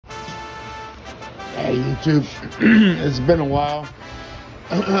Hey YouTube, it's been a while.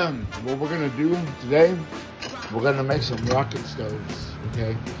 What we're gonna do today, we're gonna make some rocket stoves,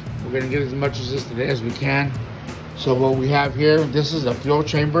 okay? We're gonna get as much of this today as we can. So what we have here, this is a fuel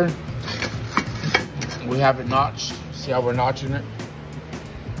chamber. We have it notched. See how we're notching it?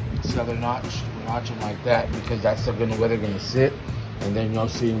 See how they're notched? We're notching like that because that's where they're gonna sit. And then you'll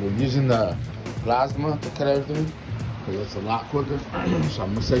see we're using the plasma to cut everything because it's a lot quicker. So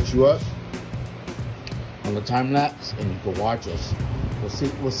I'm gonna set you up on the time lapse and you can watch us.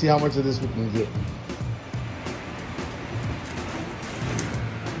 We'll see how much of this we can get.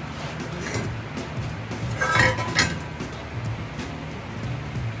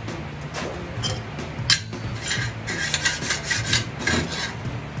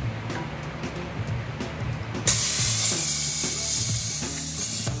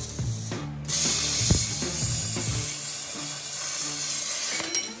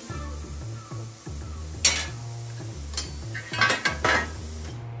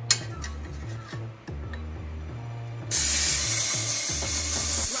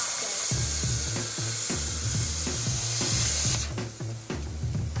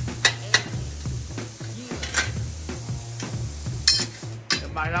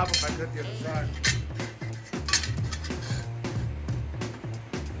 Might up if I cut the other side.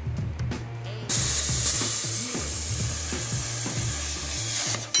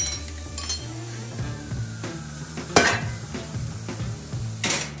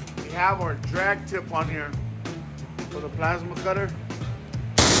 We have our drag tip on here for the plasma cutter.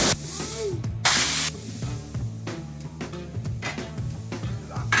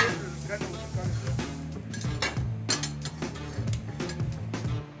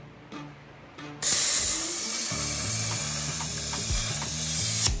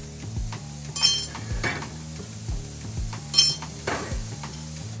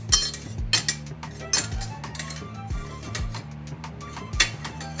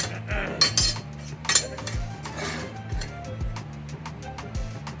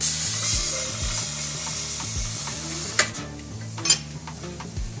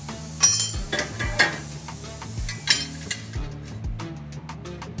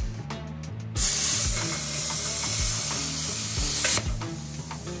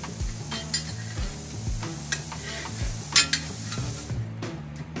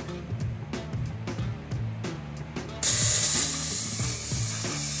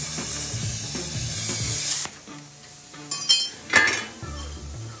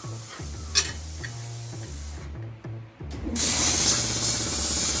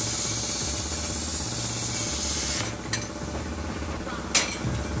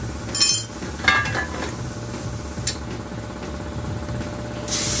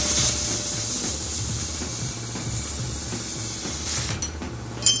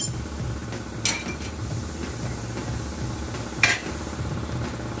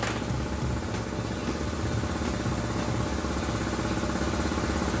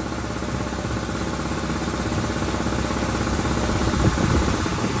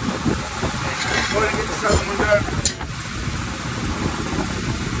 Go ahead and get this out with that.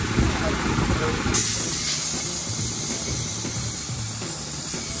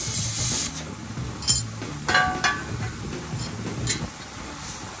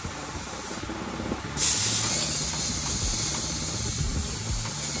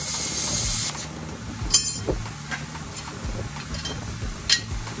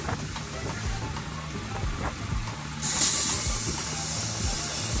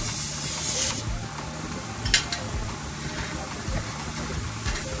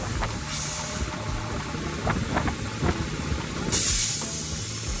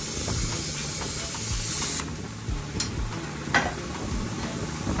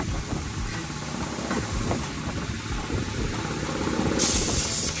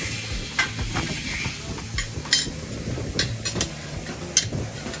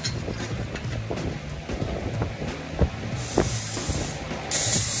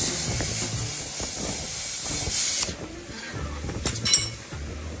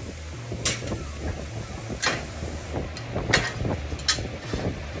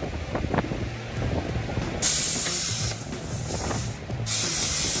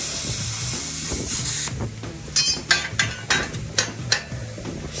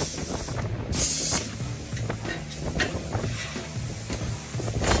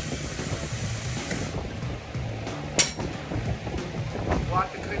 We'll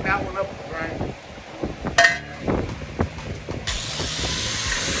have to clean that one up, Brian.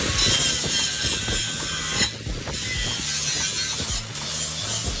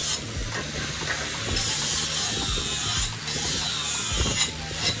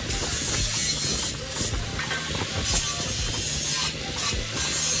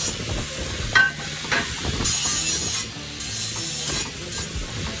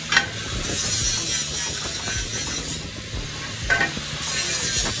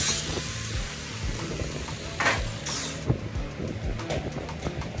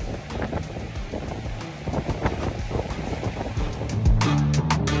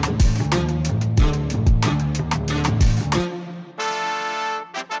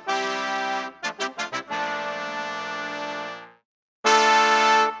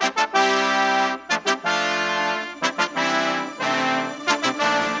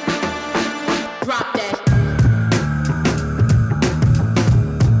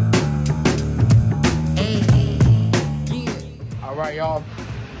 right, y'all.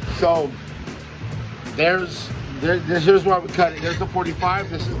 So here's why we cut it. There's the 45.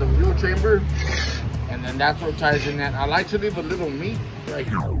 This is the fuel chamber, and then that's what ties in that. I like to leave a little meat right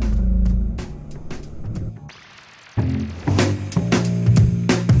here.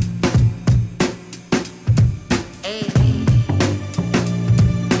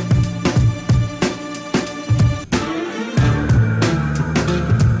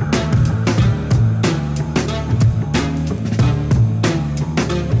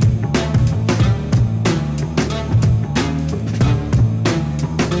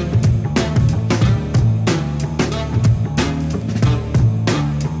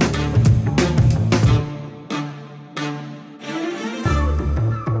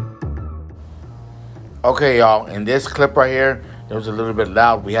 Okay, y'all, in this clip right here, it was a little bit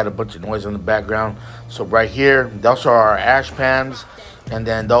loud. We had a bunch of noise in the background. So right here, those are our ash pans. And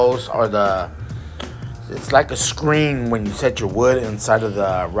then those are it's like a screen when you set your wood inside of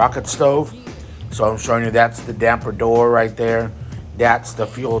the rocket stove. So I'm showing you that's the damper door right there. That's the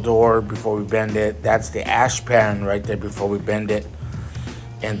fuel door before we bend it. That's the ash pan right there before we bend it.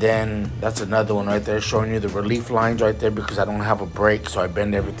 And then that's another one right there showing you the relief lines right there because I don't have a brake, so I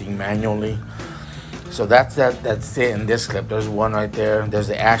bend everything manually. So that's it in this clip. There's one right there. There's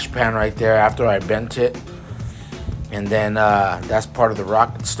the ash pan right there after I bent it. And then that's part of the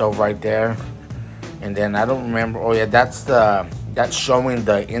rocket stove right there. And then I don't remember. Oh yeah, that's showing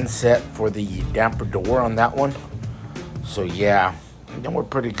the inset for the damper door on that one. So yeah, and then we're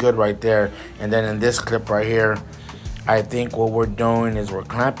pretty good right there. And then in this clip right here, I think what we're doing is we're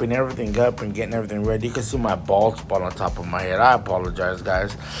clamping everything up and getting everything ready. You can see my bald spot on top of my head. I apologize,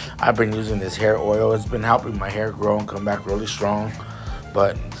 guys. I've been using this hair oil. It's been helping my hair grow and come back really strong.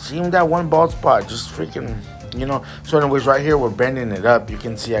 But seeing that one bald spot, just freaking, you know. So anyways, right here, we're bending it up. You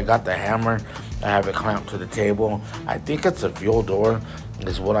can see I got the hammer. I have it clamped to the table. I think it's a fuel door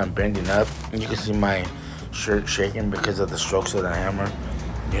is what I'm bending up. And you can see my shirt shaking because of the strokes of the hammer.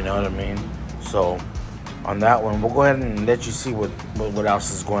 You know what I mean? So on that one, we'll go ahead and let you see what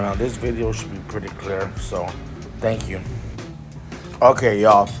else is going on. This video should be pretty clear, so thank you. Okay,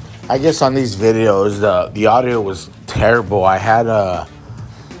 y'all, I guess on these videos the audio was terrible. I had a,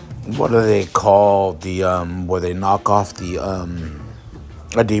 what do they call the where they knock off the a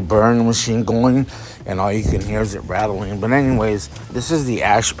deburn machine going, and all you can hear is it rattling. But anyways, this is the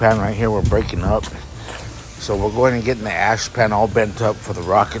ash pan right here we're breaking up. So we're going and getting the ash pan all bent up for the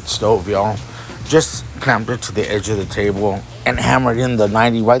rocket stove, y'all. Just clamped it to the edge of the table and hammered in the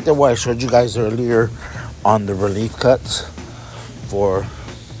 90 right there where I showed you guys earlier on the relief cuts for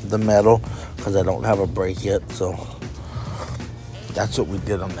the metal, because I don't have a brake yet. So that's what we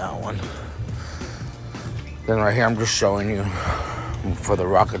did on that one. Then right here, I'm just showing you for the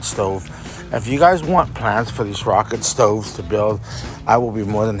rocket stove. If you guys want plans for these rocket stoves to build, I will be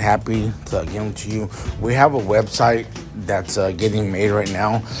more than happy to give them to you. We have a website that's getting made right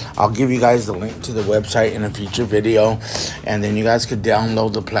now. I'll give you guys the link to the website in a future video, and then you guys could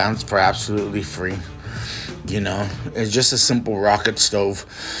download the plans for absolutely free. You know, it's just a simple rocket stove.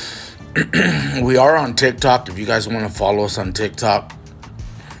 We are on TikTok. If you guys want to follow us on TikTok,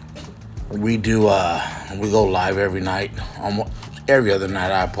 we do we go live every night, every other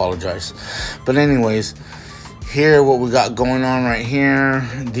night. I apologize. But anyways, here what we got going on right here,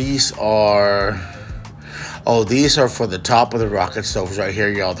 these are for the top of the rocket stoves right here,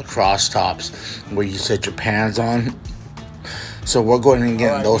 y'all, the cross tops where you set your pans on. So we're going and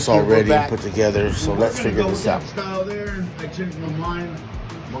getting those all ready and put together. So let's figure this out. Style there. I changed my mind.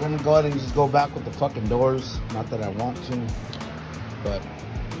 We're gonna go ahead and just go back with the fucking doors. Not that I want to, but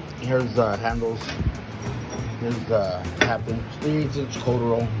here's the handles. Here's the 3/8" cold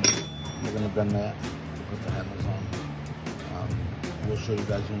roll. We're gonna bend that, put the handles on. We'll show you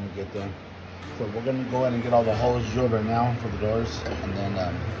guys when we get there. So we're gonna go ahead and get all the holes drilled right now for the doors, and then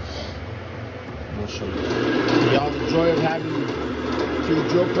we'll show you. Y'all, the joy of having 2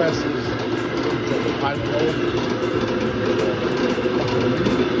 drill presses. The pipe hole.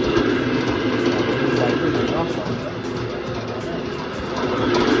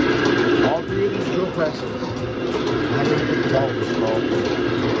 All 3 of these drill presses. I'm gonna put the holes,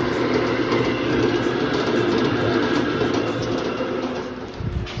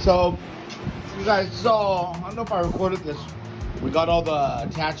 so you guys saw, I don't know if I recorded this, we got all the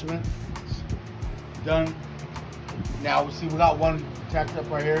attachments done. Now we got one tacked up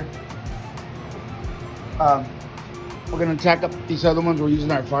right here. We're gonna tack up these other ones. We're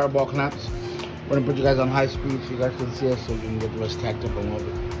using our fireball clamps. We're gonna put you guys on high speed so you guys can see us, so you can get the rest tacked up a little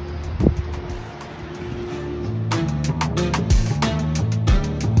bit.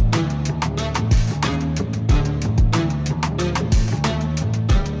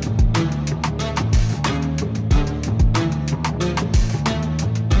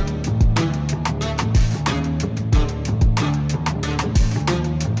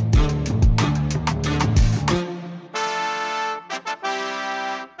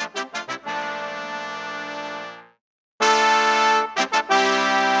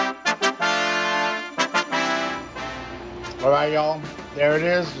 y'all. There it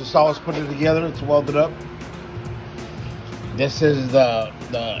is. Just always put it together. It's welded up. This is the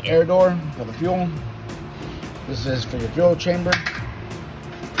air door for the fuel. This is for your fuel chamber.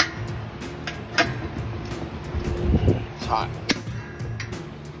 It's hot.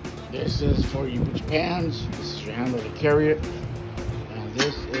 This is for you put your pans. This is your handle to carry it. And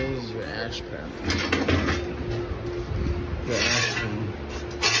this is your ash pan. Your ash pan.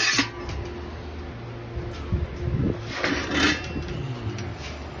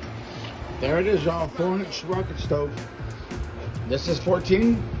 There it is, y'all. 4-inch rocket stove. This is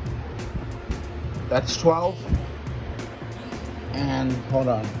 14. That's 12. And hold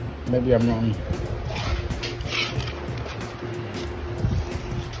on, maybe I'm wrong.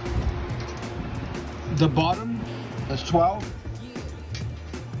 The bottom is 12.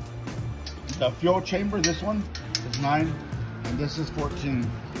 The fuel chamber, this one, is 9. And this is 14.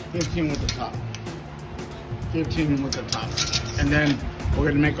 15 with the top. 15 with the top. And then we're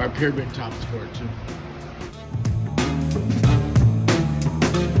gonna make our pyramid tops for it too.